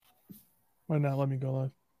Why not let me go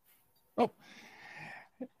live? Oh,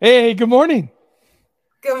 hey, good morning.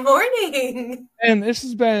 Good morning. And this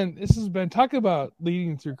has been talk about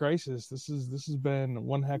leading through crisis. This has been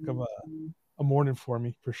one heck of a morning for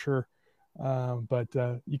me for sure. But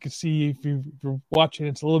you can see if you're watching,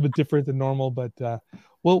 it's a little bit different than normal. But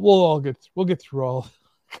we'll get through all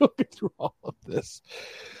we'll get through all of this.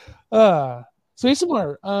 So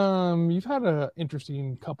Isamar, you've had an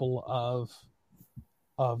interesting couple of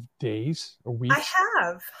days or weeks. I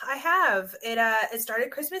have. It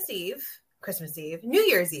started Christmas Eve, New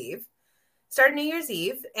Year's Eve. Started New Year's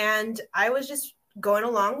Eve, and I was just going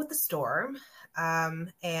along with the storm.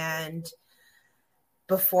 And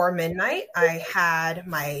before midnight, I had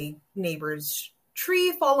my neighbor's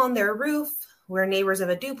tree fall on their roof. We're neighbors of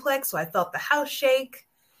a duplex, so I felt the house shake.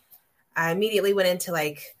 I immediately went into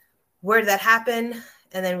where did that happen?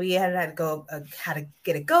 And then we had to go, had to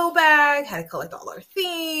get a go bag, had to collect all our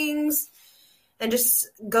things, and just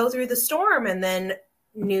go through the storm. And then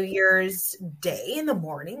New Year's Day in the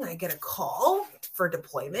morning, I get a call for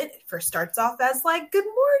deployment. It first starts off as good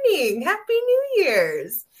morning, Happy New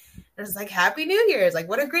Year's. And it's Happy New Year's,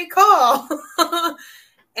 what a great call.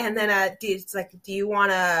 And then it's do you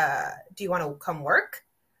want to come work?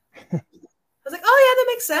 I was oh yeah,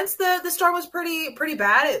 that makes sense. The storm was pretty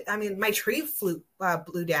bad. My tree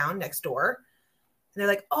blew down next door. And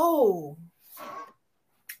they're oh,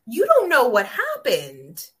 you don't know what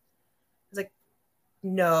happened. I was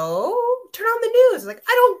no, turn on the news.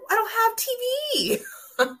 I don't have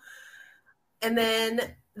TV. And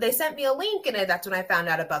then they sent me a link, and that's when I found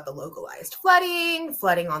out about the localized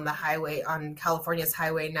flooding on the highway, on California's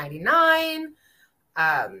Highway 99.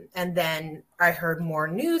 And then I heard more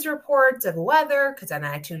news reports of weather, because then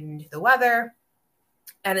I tuned into the weather,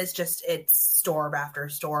 and it's storm after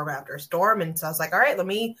storm after storm. And so I was all right, let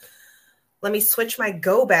me switch my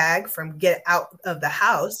go bag from get out of the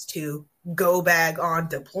house to go bag on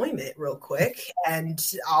deployment real quick, and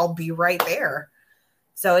I'll be right there.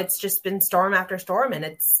 So it's just been storm after storm, and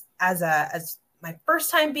it's as my first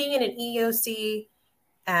time being in an EOC,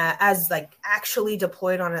 as actually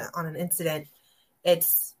deployed on an incident.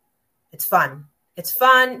 It's fun. It's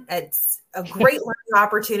fun. It's a great learning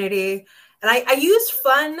opportunity. And I use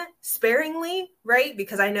fun sparingly, right?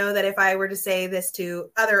 Because I know that if I were to say this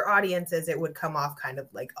to other audiences, it would come off kind of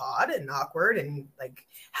odd and awkward and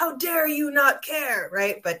how dare you not care,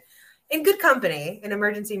 right? But in good company, in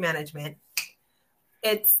emergency management,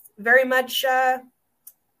 it's very much,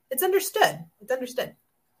 it's understood. It's understood.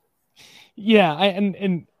 Yeah.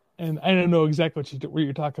 And I don't know exactly what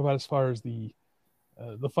you're talking about as far as the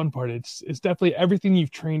fun part. It's definitely everything you've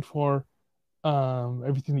trained for,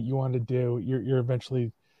 everything that you want to do. You're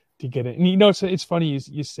eventually to get it. And it's funny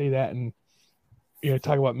you say that, and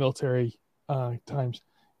talk about military times.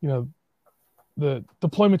 The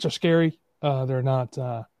deployments are scary. They're not.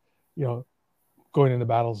 Going into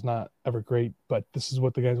battle is not ever great, but this is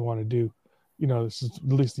what the guys want to do. This is at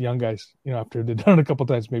least the young guys. After they've done it a couple of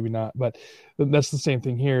times, maybe not, but that's the same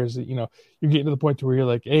thing here. Is that you're getting to the point where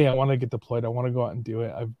you're hey, I want to get deployed. I want to go out and do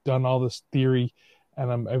it. I've done all this theory,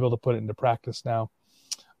 and I'm able to put it into practice now.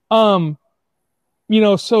 So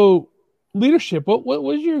leadership. What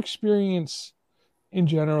was your experience in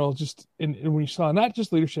general? Just when you saw not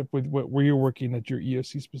just leadership with where you're working at your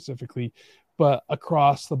EOC specifically, but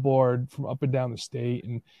across the board from up and down the state,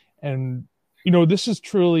 and this is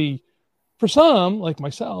truly. For some, like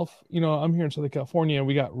myself, I'm here in Southern California.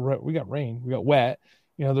 We got rain, we got wet.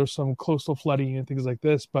 There's some coastal flooding and things like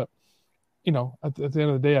this. But at the end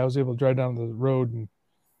of the day, I was able to drive down the road and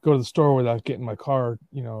go to the store without getting my car,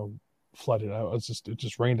 flooded. It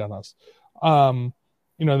just rained on us. Then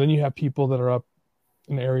you have people that are up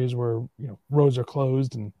in areas where roads are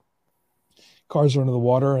closed and cars are under the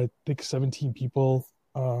water. I think 17 people,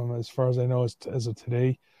 as far as I know, as of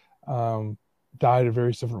today, died of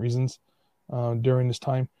various different reasons. During this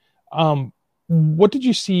time. What did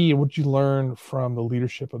you see? What did you learn from the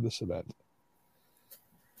leadership of this event?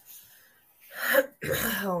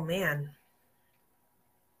 Oh man.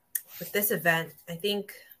 With this event, I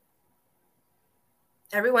think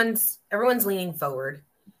everyone's leaning forward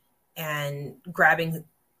and grabbing,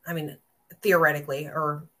 theoretically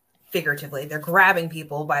or figuratively, they're grabbing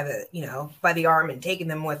people by the arm and taking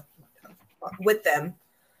them with them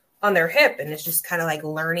on their hip. And it's just kind of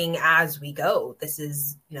learning as we go. This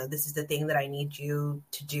is the thing that I need you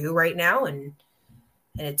to do right now. And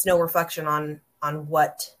it's no reflection on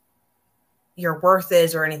what your worth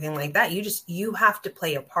is or anything like that. You have to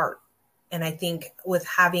play a part. And I think with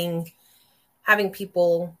having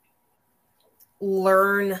people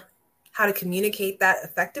learn how to communicate that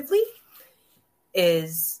effectively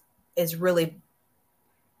is is really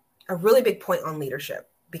a really big point on leadership,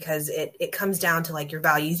 because it comes down to like your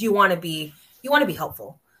values. You want to be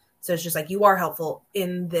helpful. So it's just like, you are helpful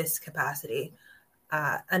in this capacity.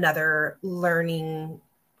 Another learning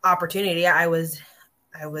opportunity I was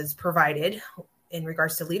provided in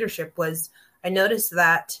regards to leadership was, I noticed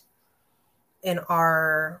that in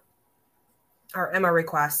our Emma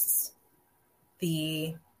requests,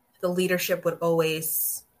 the leadership would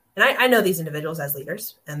always, and I know these individuals as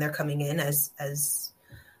leaders, and they're coming in as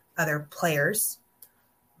other players,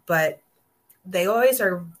 but they always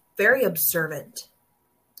are very observant.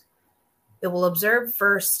 They will observe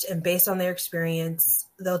first, and based on their experience,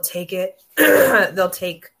 they'll take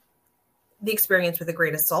the experience with a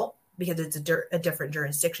grain of salt, because it's a different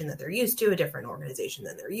jurisdiction that they're used to, a different organization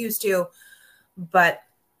than they're used to. But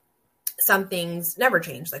some things never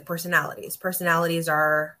change, like personalities. Personalities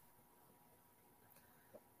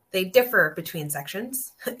they differ between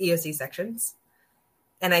sections, EOC sections.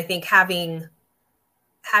 And I think having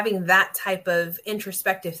that type of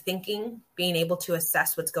introspective thinking, being able to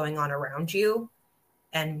assess what's going on around you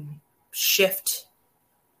and shift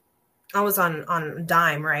almost on a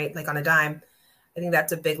dime, right? Like on a dime. I think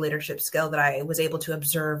that's a big leadership skill that I was able to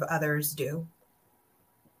observe others do.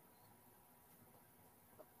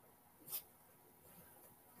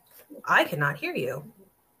 I cannot hear you.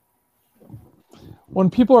 When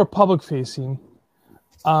people are public facing,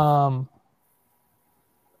 and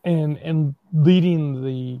leading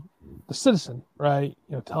the citizen, right?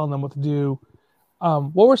 Telling them what to do.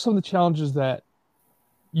 What were some of the challenges that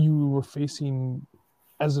you were facing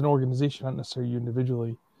as an organization, not necessarily you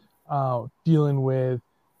individually, dealing with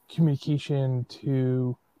communication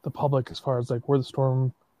to the public as far as like what the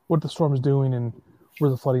storm is doing and where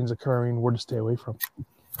the flooding is occurring, where to stay away from?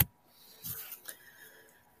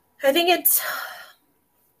 I think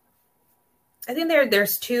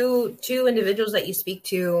there's two individuals that you speak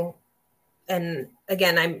to, and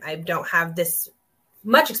again, I don't have this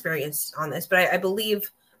much experience on this, but I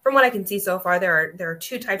believe from what I can see so far, there are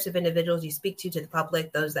two types of individuals you speak to the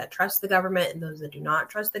public: those that trust the government and those that do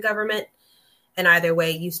not trust the government. And either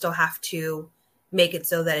way, you still have to make it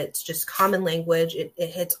so that it's just common language. It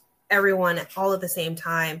hits everyone all at the same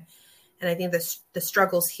time. And I think the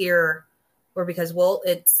struggles here were because,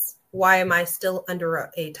 it's why am I still under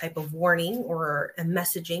a type of warning or an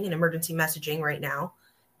emergency messaging right now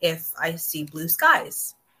if I see blue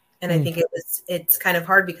skies? And I think it's kind of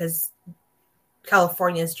hard because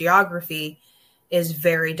California's geography is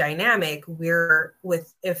very dynamic.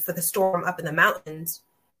 If the storm up in the mountains,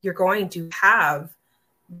 you're going to have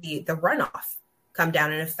the runoff come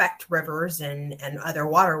down and affect rivers and other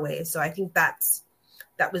waterways. So I think that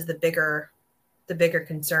was the bigger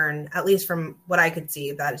concern, at least from what I could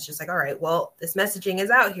see, that it's just like, all right, well, this messaging is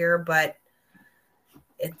out here, but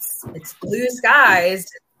it's blue skies,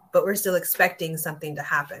 but we're still expecting something to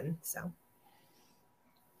happen. So.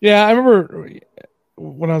 Yeah, I remember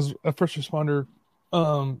when I was a first responder,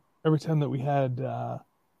 every time that we had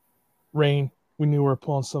rain, we knew we were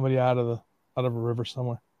pulling somebody out of a river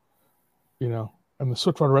somewhere, and the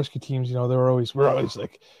swiftwater rescue teams, we're always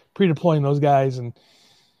like pre-deploying those guys and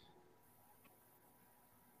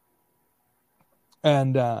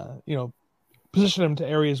position them to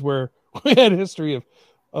areas where we had a history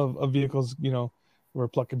of vehicles, were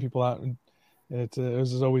plucking people out, and it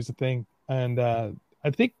was always a thing. And I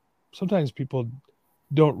think sometimes people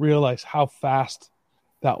don't realize how fast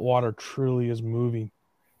that water truly is moving.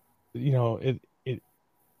 They're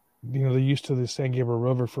used to the San Gabriel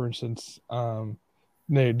River, for instance, down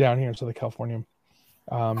here in Southern California,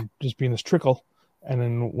 just being this trickle. And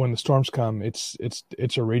then when the storms come, it's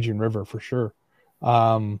a raging river for sure.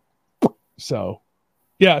 So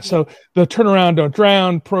the turnaround, don't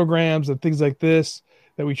drown programs and things like this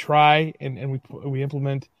that we try and we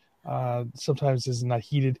implement, sometimes is not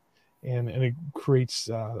heeded, and it creates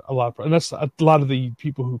a lot of, and that's a lot of the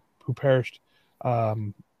people who perished,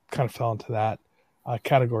 kind of fell into that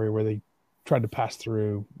category where they tried to pass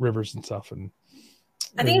through rivers and stuff. And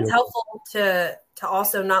I think it's helpful to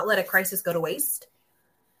also not let a crisis go to waste.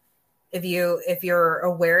 If you're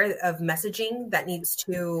aware of messaging that needs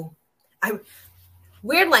to,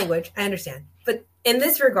 weird language, I understand, but in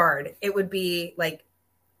this regard, it would be like,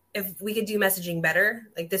 if we could do messaging better,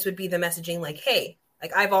 like this would be the messaging, like, hey,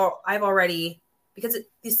 like I've already, because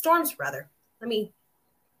these storms, rather, let me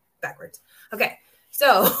backwards. Okay.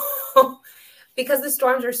 So because the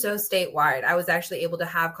storms are so statewide, I was actually able to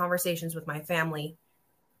have conversations with my family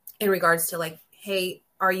in regards to like, hey,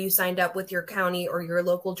 are you signed up with your county or your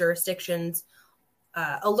local jurisdiction's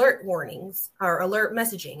alert warnings or alert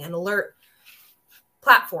messaging and alert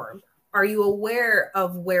platform? Are you aware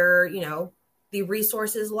of where, the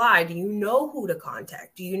resources lie? Do you know who to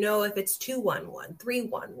contact? Do you know if it's 211,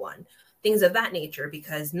 311, things of that nature?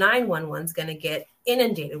 Because 911 is going to get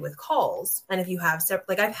inundated with calls. And if you have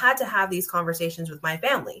I've had to have these conversations with my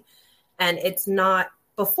family, and it's not,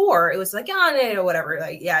 before it was like, oh, no, whatever.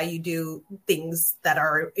 Like, yeah, you do things that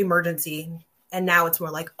are emergency. And now it's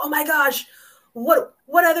more like, oh my gosh, what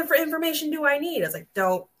other information do I need? It's like,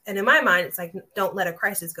 don't. And in my mind, it's like, don't let a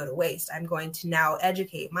crisis go to waste. I'm going to now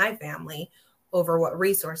educate my family over what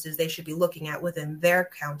resources they should be looking at within their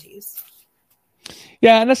counties.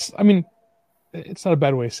 Yeah, and that's, I mean, it's not a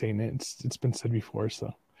bad way of saying it. It's been said before,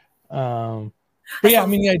 so. But yeah, I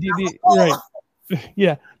mean, the idea, right?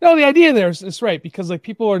 Yeah, no, the idea there is right, because like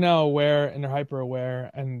people are now aware and they're hyper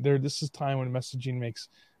aware, and this is time when messaging makes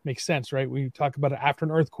sense, right? We talk about it after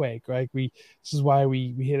an earthquake, right? This is why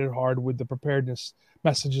we hit it hard with the preparedness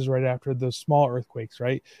messages right after the small earthquakes,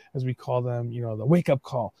 right? As we call them, the wake up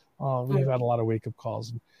call. We've had a lot of wake up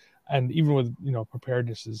calls, and even with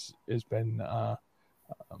preparedness has been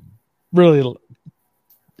really,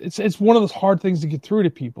 it's one of those hard things to get through to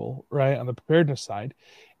people, right? On the preparedness side.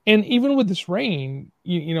 And even with this rain,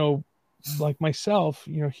 like myself,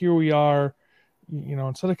 here we are,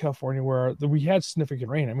 in Southern California, where we had significant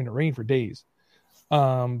rain. I mean, it rained for days,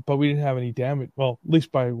 but we didn't have any damage. Well, at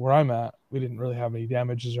least by where I'm at, we didn't really have any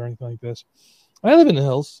damages or anything like this. I live in the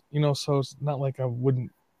hills, so it's not like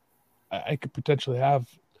I could potentially have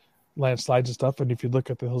landslides and stuff. And if you look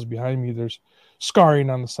at the hills behind me, there's scarring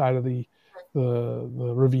on the side of the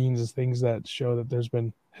ravines and things that show that there's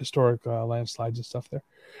been historic landslides and stuff there.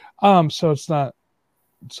 So it's not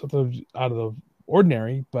something out of the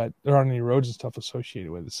ordinary, but there aren't any roads and stuff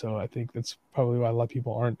associated with it. So I think that's probably why a lot of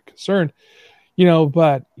people aren't concerned.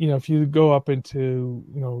 But if you go up into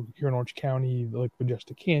here in Orange County, like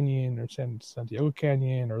Majestic Canyon or Santiago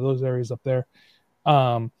Canyon or those areas up there,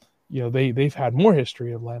 they've had more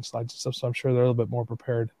history of landslides and stuff. So I'm sure they're a little bit more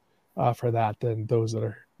prepared for that than those that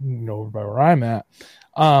are over by where I'm at.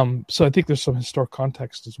 So I think there's some historic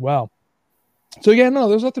context as well. So yeah, no,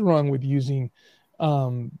 there's nothing wrong with using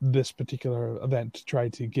this particular event to try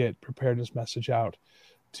to get preparedness message out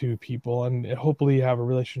to people, and hopefully have a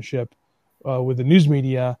relationship with the news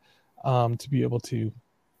media to be able to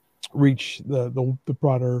reach the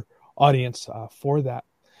broader audience for that.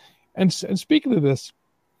 And speaking of this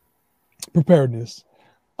preparedness,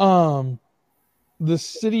 the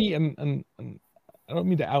city and I don't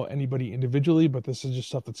mean to out anybody individually, but this is just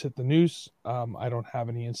stuff that's hit the news. I don't have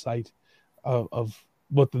any insight of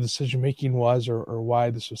what the decision making was or why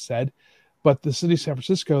this was said, but the city of San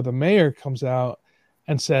Francisco, the mayor comes out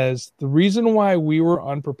and says the reason why we were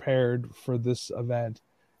unprepared for this event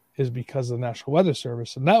is because of the National Weather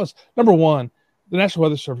Service. And that was number one. The National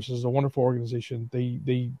Weather Service is a wonderful organization.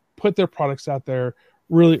 They put their products out there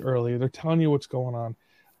really early. They're telling you what's going on.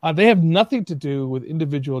 They have nothing to do with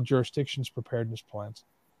individual jurisdictions' preparedness plans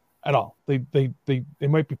at all. They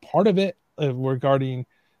might be part of it regarding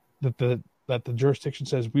that the jurisdiction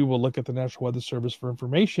says we will look at the National Weather Service for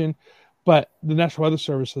information, but the National Weather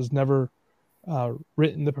Service has never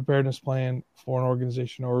written the preparedness plan for an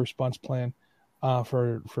organization or a response plan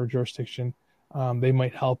for a jurisdiction. They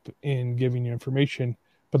might help in giving you information,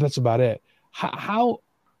 but that's about it.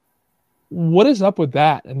 What is up with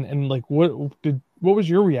that? And like, what was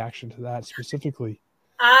your reaction to that specifically?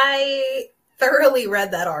 I thoroughly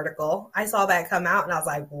read that article. I saw that come out and I was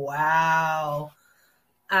like, wow.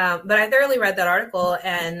 But I thoroughly read that article,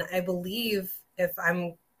 and I believe, if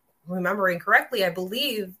I'm remembering correctly, I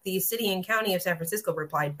believe the city and county of San Francisco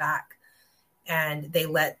replied back, and they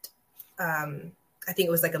let, I think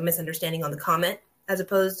it was like a misunderstanding on the comment, as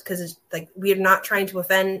opposed, because it's like, we are not trying to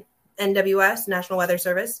offend NWS, National Weather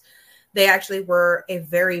Service. They actually were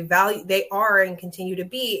they are and continue to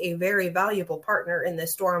be a very valuable partner in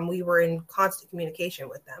this storm. We were in constant communication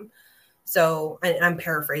with them. So, and I'm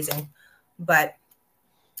paraphrasing, but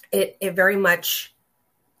it very much,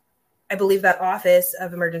 I believe that Office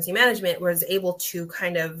of Emergency Management was able to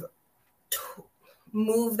kind of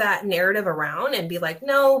move that narrative around and be like,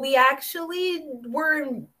 no, we actually were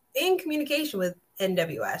in communication with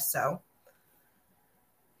NWS. So,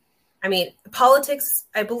 I mean,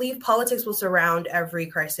 I believe politics will surround every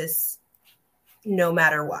crisis no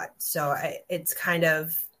matter what. So it's kind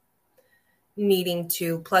of needing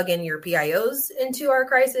to plug in your PIOs into our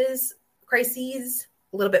crises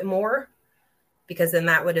a little bit more, because then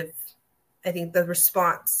that would have, I think, the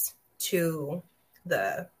response to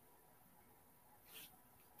the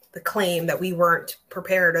claim that we weren't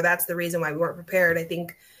prepared, or that's the reason why we weren't prepared. I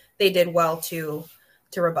think they did well to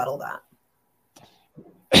rebuttal that.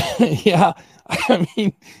 Yeah, I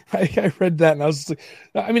mean, I read that and I was like,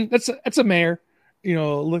 I mean, that's a mayor,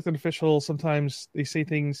 elected official. Sometimes they say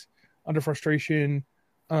things under frustration,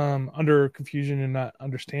 under confusion and not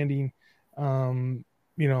understanding. Um,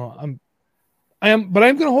 you know, but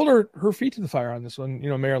I'm going to hold her feet to the fire on this one.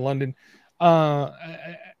 Mayor of London.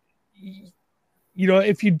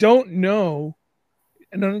 If you don't know,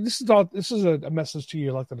 and this is a message to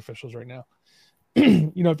your elected officials right now.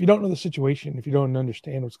 If you don't know the situation, if you don't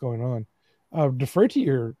understand what's going on, defer to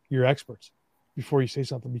your experts before you say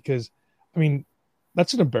something, because, I mean,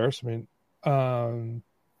 that's an embarrassment to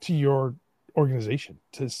your organization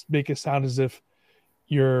to make it sound as if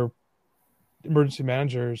your emergency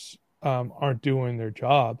managers aren't doing their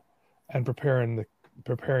job and preparing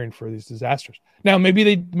for these disasters. Now, maybe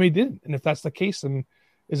they didn't, and if that's the case, then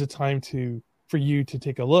is it time for you to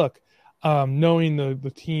take a look, knowing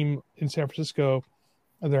the team in San Francisco.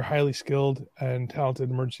 They're highly skilled and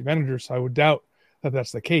talented emergency managers, so I would doubt that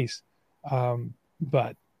that's the case.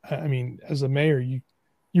 But I mean, as a mayor, you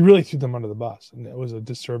really threw them under the bus, and it was a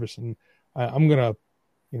disservice. And I'm not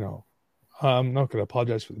gonna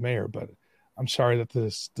apologize for the mayor, but I'm sorry that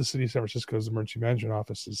the city of San Francisco's emergency management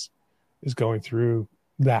office is going through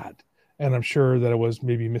that. And I'm sure that it was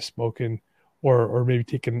maybe misspoken or maybe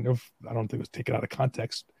taken. I don't think it was taken out of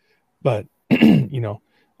context, but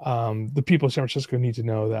the people of San Francisco need to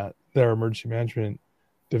know that their emergency management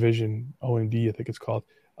division, OMD, I think it's called,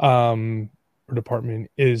 or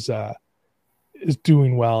department, is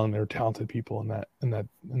doing well, and they're talented people in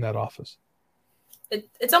that office.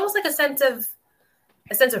 It's almost like a sense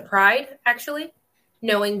of pride, actually,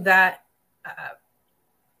 knowing that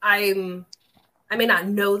I may not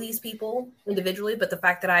know these people individually, but the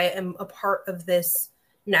fact that I am a part of this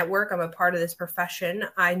network, I'm a part of this profession.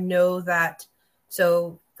 I know that.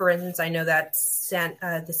 So, for instance, I know that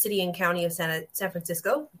the city and county of San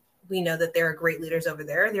Francisco, we know that there are great leaders over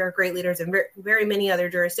there. There are great leaders in very many other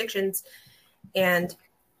jurisdictions. And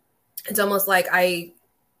it's almost like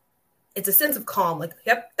it's a sense of calm. Like,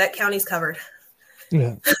 yep, that county's covered.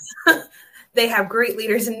 Yeah. They have great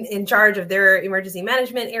leaders in charge of their emergency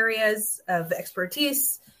management areas of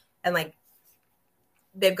expertise. And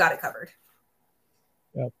they've got it covered.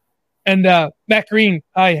 Yeah. And Matt Green,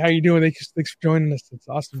 hi, how you doing? Thanks for joining us. It's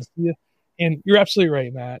awesome to see you. And you're absolutely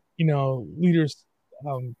right, Matt. Leaders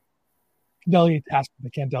delegate tasks, but they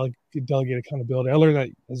can't delegate accountability. I learned that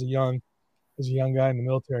as a young guy in the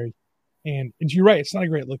military. And you're right, it's not a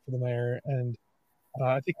great look for the mayor. And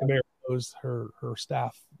I think the mayor owes her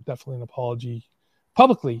staff definitely an apology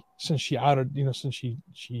publicly, since she since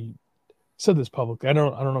she said this publicly. I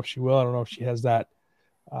don't know if she will. I don't know if she has that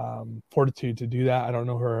fortitude to do that. I don't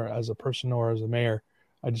know her as a person or as a mayor.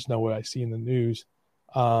 I just know what I see in the news.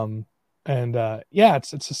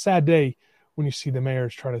 It's a sad day when you see the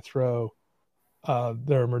mayors try to throw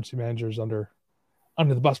their emergency managers under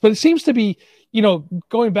the bus. But it seems to be,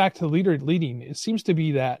 going back to leading, it seems to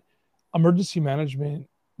be that emergency management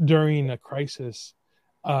during a crisis,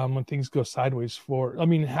 when things go sideways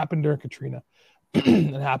it happened during Katrina.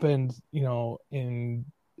 It happened, in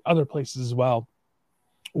other places as well,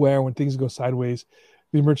 where when things go sideways,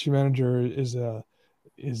 the emergency manager is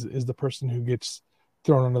the person who gets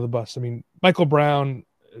thrown under the bus. I mean, Michael Brown,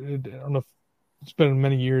 I don't know if it's been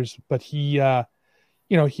many years, but he was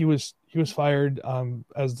fired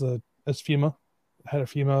as FEMA, head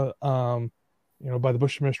of FEMA, by the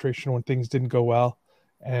Bush administration when things didn't go well.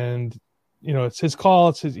 And, it's his call.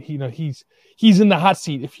 It's his, he's in the hot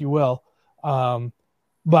seat, if you will.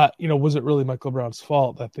 But, was it really Michael Brown's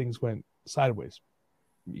fault that things went sideways?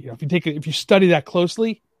 If you study that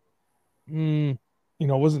closely, it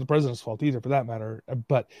wasn't the president's fault either, for that matter.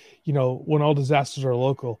 But, when all disasters are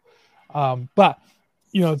local,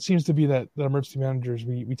 it seems to be that the emergency managers,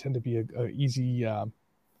 we tend to be a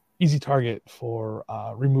easy target for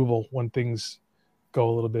removal when things go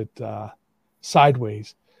a little bit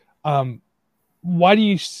sideways. Why do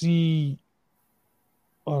you see?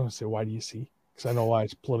 I don't want to say why do you see, because I know why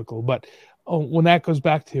it's political. But when that goes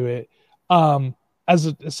back to it,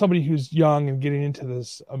 as somebody who's young and getting into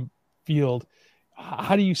this field,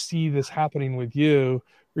 how do you see this happening with you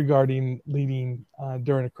regarding leading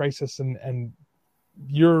during a crisis and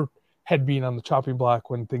your head being on the chopping block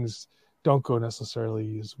when things don't go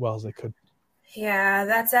necessarily as well as they could? Yeah,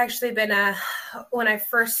 that's actually been when I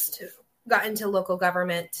first got into local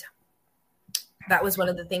government, that was one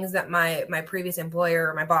of the things that my previous employer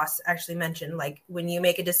or my boss actually mentioned. Like, when you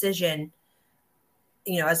make a decision,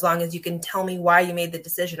 as long as you can tell me why you made the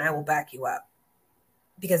decision, I will back you up,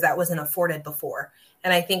 because that wasn't afforded before.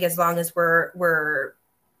 And I think as long as we're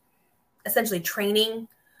essentially training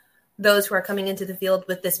those who are coming into the field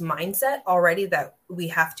with this mindset already that we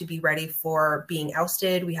have to be ready for being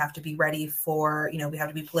ousted. We have to be ready for, we have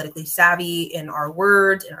to be politically savvy in our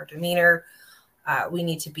words, in our demeanor. We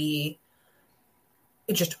need to be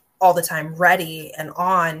just all the time ready and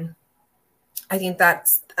on. I think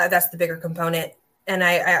that's the bigger component. And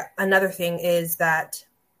another thing is that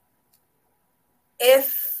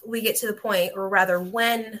if we get to the point, or rather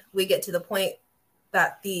when we get to the point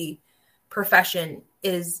that the profession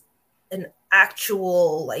is an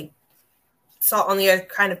actual like salt on the earth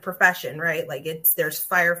kind of profession, right? Like there's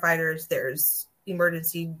firefighters, there's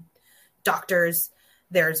emergency doctors,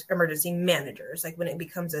 there's emergency managers. Like when it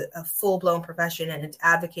becomes a full-blown profession and it's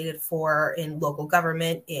advocated for in local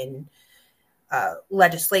government, in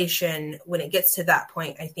legislation, when it gets to that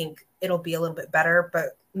point, I think it'll be a little bit better.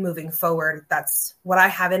 But moving forward, that's what I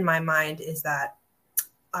have in my mind, is that,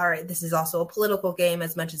 all right, this is also a political game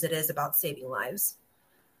as much as it is about saving lives.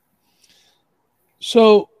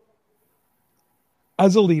 So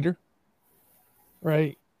as a leader,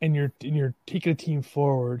 right, and you're taking a team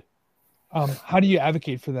forward, how do you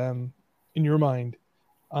advocate for them in your mind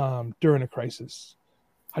during a crisis?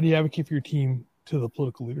 How do you advocate for your team to the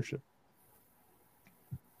political leadership?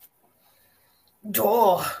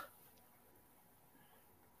 Oh.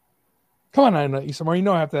 Come on, Isamar,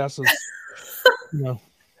 I have to ask this.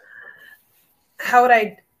 How would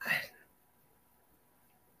I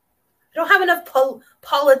don't have enough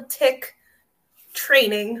politic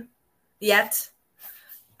training yet.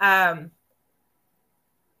 But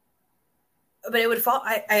it would fall.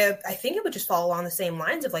 I think it would just fall along the same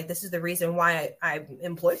lines of like, this is the reason why I'm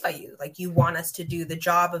employed by you. Like, you want us to do the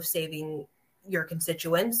job of saving your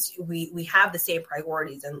constituents. We have the same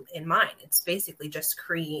priorities in mind. It's basically just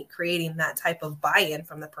creating that type of buy-in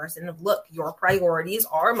from the person of, look, your priorities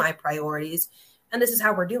are my priorities, and this is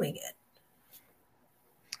how we're doing it.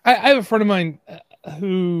 I have a friend of mine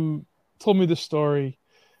who told me this story,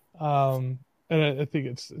 and I think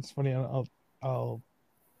it's funny. I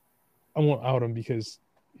won't out him because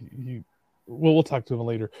we'll talk to him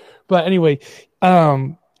later. But anyway,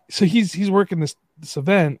 so he's working this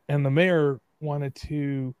event, and the mayor wanted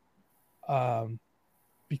to wanted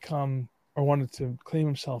to claim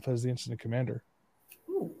himself as the incident commander.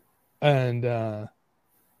 Ooh. And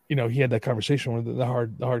he had that conversation with the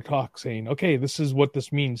hard talk, saying, okay, this is what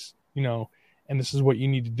this means, and this is what you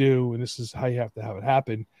need to do, and this is how you have to have it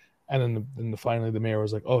happen. And then finally the mayor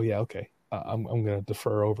was like, oh yeah, okay, I'm going to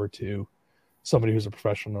defer over to somebody who's a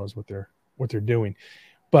professional, knows what they're doing.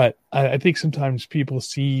 But I think sometimes people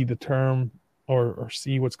see the term or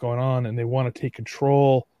see what's going on, and they want to take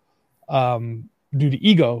control due to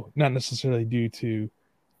ego, not necessarily due to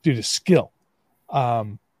skill.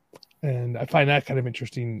 And I find that kind of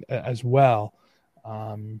interesting as well,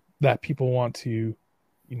 that people want to,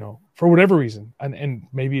 for whatever reason, and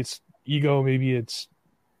maybe it's ego, maybe it's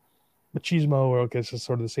machismo, or I guess it's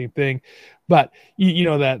sort of the same thing, but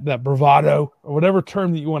that bravado, or whatever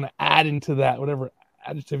term that you want to add into that, whatever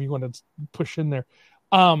adjective you want to push in there.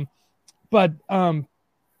 But when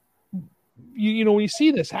you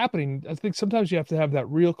see this happening, I think sometimes you have to have that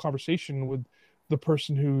real conversation with the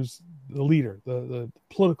person who's the leader, the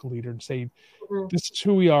political leader, and say, this is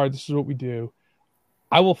who we are, this is what we do.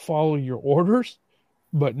 I will follow your orders,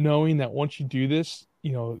 but knowing that once you do this,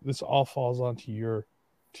 this all falls onto your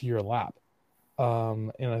lap.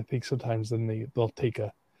 And I think sometimes then they'll take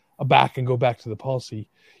a back and go back to the policy.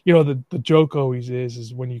 The joke always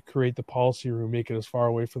is when you create the policy room, make it as far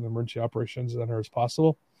away from the emergency operations center as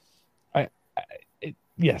possible.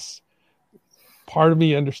 Yes. Part of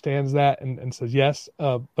me understands that and says yes,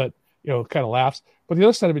 but kind of laughs. But the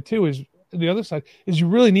other side of it too is you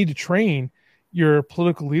really need to train your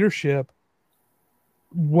political leadership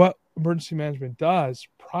what emergency management does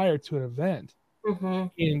prior to an event.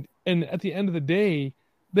 Mm-hmm. And at the end of the day,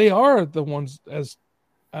 they are the ones, as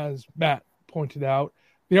Matt pointed out,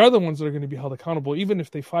 they are the ones that are going to be held accountable. Even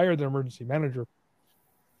if they fire their emergency manager,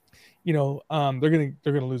 they're going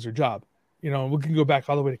to lose their job. We can go back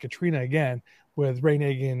all the way to Katrina again, with Ray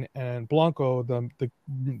Nagin and Blanco, the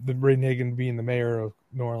Ray Nagin being the mayor of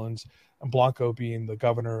New Orleans and Blanco being the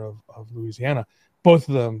governor of Louisiana. Both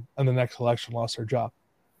of them in the next election lost their job,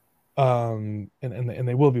 and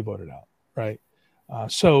they will be voted out, right?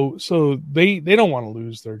 So they don't want to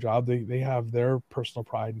lose their job. They have their personal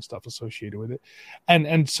pride and stuff associated with it,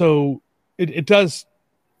 and so it does.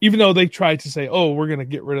 Even though they tried to say, oh, we're going to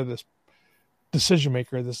get rid of this decision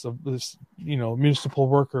maker, this municipal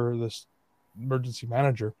worker, this emergency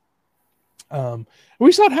manager.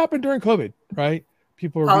 We saw it happen during COVID, right?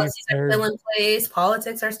 People are policies are still in place.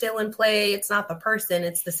 Politics are still in play. It's not the person,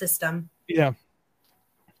 it's the system. Yeah.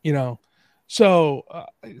 you know. So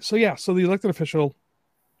so the elected official,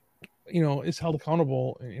 is held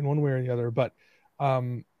accountable in one way or the other. But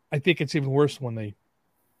I think it's even worse when they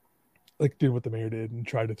like did what the mayor did and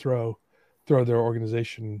tried to throw their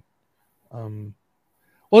organization.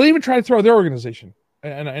 Well, they even tried to throw their organization,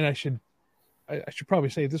 and I should probably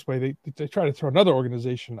say it this way: they try to throw another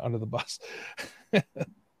organization under the bus, which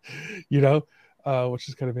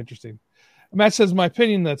is kind of interesting. Matt says, my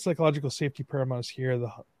opinion that psychological safety paramount is here.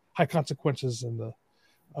 The high consequences and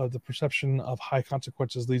the perception of high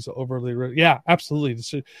consequences leads to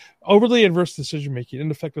absolutely overly adverse decision making,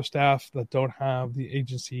 ineffective staff that don't have the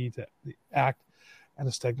agency to act, and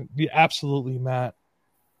a stagnant. Absolutely, Matt.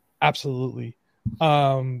 Absolutely.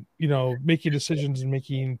 Making decisions and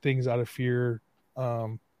making things out of fear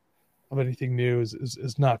of anything new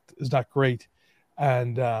is not great.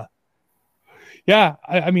 And I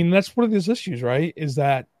mean, that's one of these issues, right? Is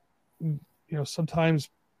that sometimes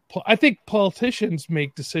I think politicians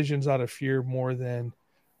make decisions out of fear more than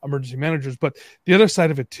emergency managers. But the other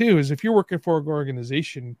side of it too is if you're working for an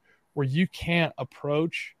organization where you can't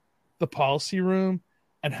approach the policy room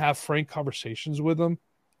and have frank conversations with them,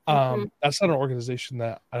 that's not an organization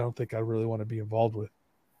that I don't think I really want to be involved with.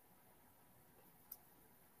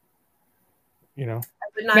 I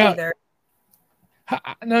would not either.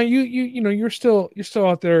 Now you're still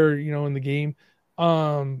out there, in the game.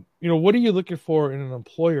 What are you looking for in an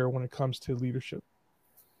employer when it comes to leadership?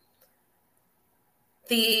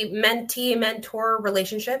 The mentee-mentor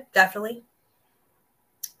relationship, definitely.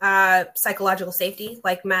 Psychological safety,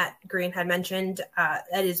 like Matt Green had mentioned,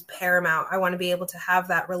 that is paramount. I want to be able to have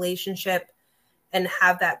that relationship and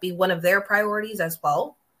have that be one of their priorities as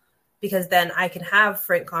well, because then I can have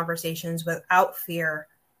frank conversations without fear,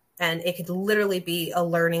 and it could literally be a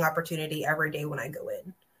learning opportunity every day when I go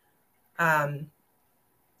in.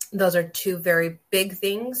 Those are two very big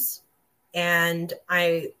things. And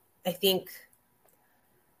I think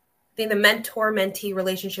the mentor-mentee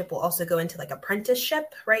relationship will also go into like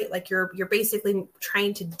apprenticeship, right? Like you're basically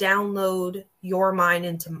trying to download your mind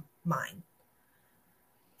into mine.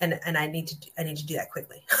 And I need to do that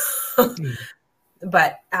quickly.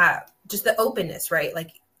 But just the openness, right?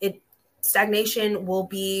 Like stagnation will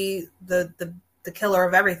be the killer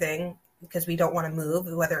of everything, because we don't want to move,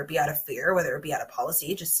 whether it be out of fear, whether it be out of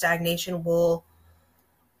policy. Just stagnation will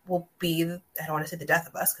be, I don't want to say the death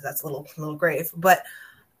of us, because that's a little grave, but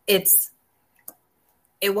it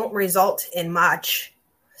won't result in much.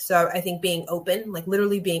 So I think being open, like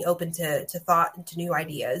literally being open to thought and to new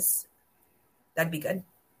ideas, that'd be good.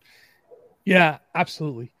 Yeah,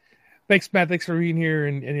 absolutely. Thanks, Matt. Thanks for being here.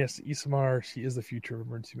 And yes, Isamar, she is the future of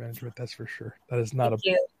emergency management. That's for sure. That is not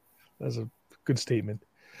that's a good statement.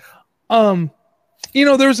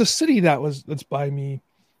 There's a city that's by me,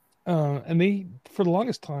 and they, for the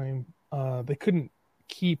longest time, they couldn't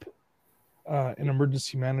keep an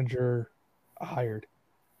emergency manager hired.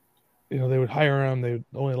 They would hire them. They would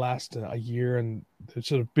only last a year, and it's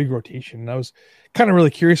sort of big rotation. And I was kind of really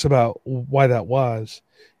curious about why that was.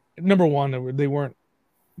 Number one, it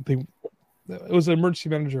was an emergency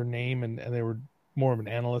manager name, and they were more of an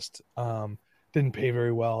analyst. Didn't pay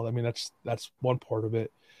very well. I mean, that's one part of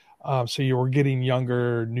it. So you were getting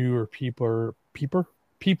younger, newer people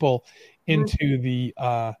into the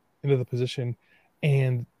position,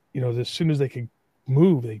 and as soon as they could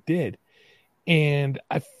move, they did. And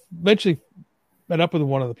I eventually met up with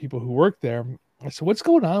one of the people who worked there. I said, "What's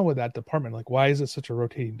going on with that department? Like, why is it such a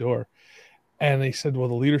rotating door?" And they said, "Well,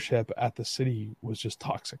 the leadership at the city was just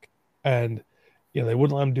toxic, and they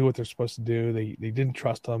wouldn't let them do what they're supposed to do. They didn't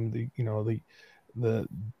trust them. They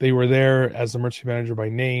were there as the emergency manager by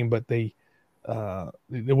name, but they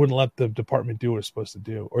wouldn't let the department do what it's supposed to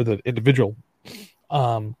do, or the individual.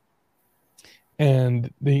 And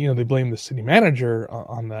they blamed the city manager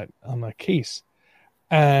on that case.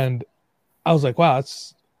 And I was like, wow,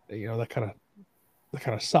 that's that kind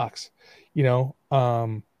of sucks,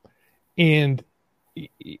 and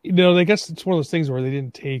I guess it's one of those things where they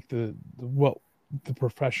didn't take what the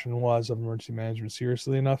profession was of emergency management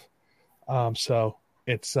seriously enough. So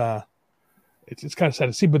it's kind of sad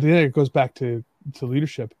to see, but then it goes back to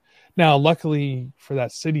leadership. Now, luckily for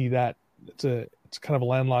that city, that it's kind of a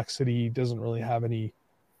landlocked city, doesn't really have any,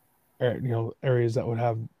 areas that would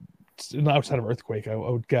have, outside of earthquake, I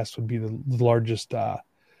would guess would be the largest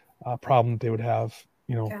problem that they would have,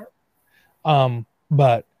 Yeah.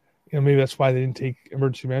 But maybe that's why they didn't take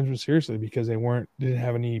emergency management seriously, because they didn't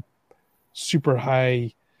have any super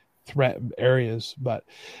high threat areas. But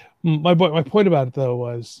my point about it though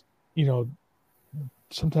was,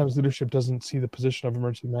 sometimes leadership doesn't see the position of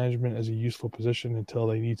emergency management as a useful position until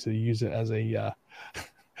they need to use it as a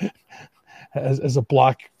as a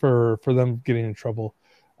block for them getting in trouble.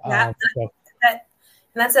 Yeah,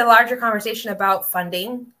 that's a larger conversation about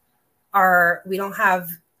funding. We don't have,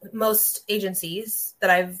 most agencies that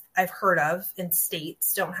I've heard of in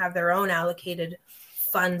states don't have their own allocated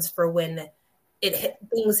funds for when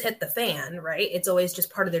things hit the fan, right? It's always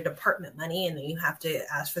just part of their department money, and then you have to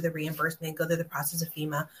ask for the reimbursement, go through the process of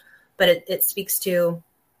FEMA. But it speaks to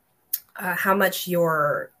how much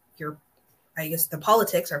your I guess the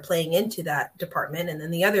politics are playing into that department. And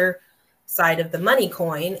then the other side of the money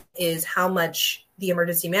coin is how much the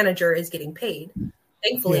emergency manager is getting paid.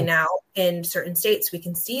 Thankfully, now in certain states we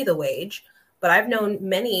can see the wage, but I've known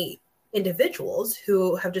many individuals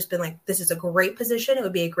who have just been like, this is a great position, it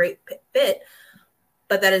would be a great fit,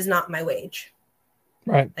 but that is not my wage.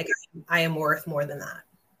 Right. Like, I am worth more than that.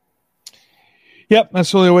 Yep,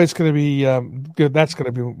 that's the only way it's going to be good. That's going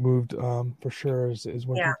to be moved for sure. Is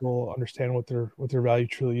when people understand what their value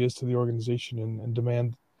truly is to the organization and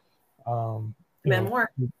demand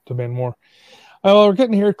more. Demand more. Well, we're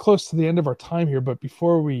getting here close to the end of our time here, but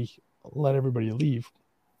before we let everybody leave,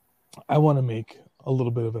 I want to make a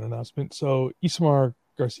little bit of an announcement. So Isamar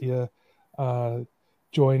Garcia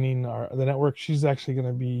joining the network. She's actually going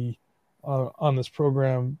to be on this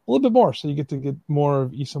program a little bit more, so you get to get more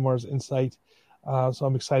of Isamar's insight. So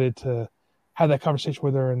I'm excited to have that conversation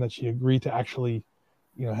with her, and that she agreed to actually,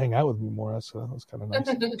 hang out with me more. That's kind of nice.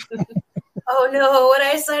 Oh no, what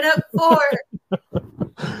I signed up for.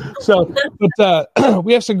 So, but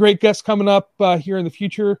we have some great guests coming up here in the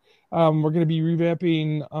future. We're going to be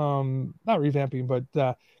revamping, not revamping, but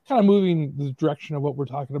kind of moving the direction of what we're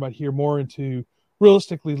talking about here more into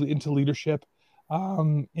realistically into leadership,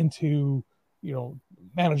 into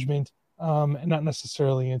management, and not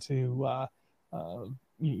necessarily into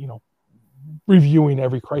reviewing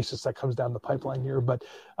every crisis that comes down the pipeline here. But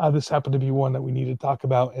this happened to be one that we needed to talk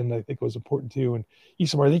about, and I think it was important too. And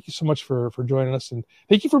Isamar, thank you so much for joining us, and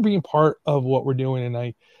thank you for being part of what we're doing. And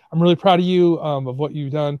I'm really proud of you, of what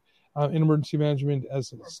you've done in emergency management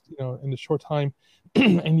as in the short time,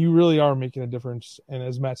 and you really are making a difference. And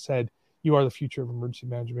as Matt said, you are the future of emergency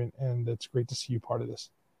management, and it's great to see you part of this.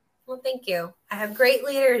 Well, thank you. I have great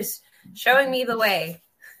leaders showing me the way.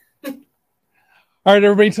 All right,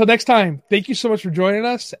 everybody, until next time, thank you so much for joining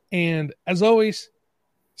us. And as always,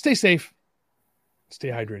 stay safe, stay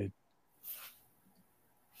hydrated.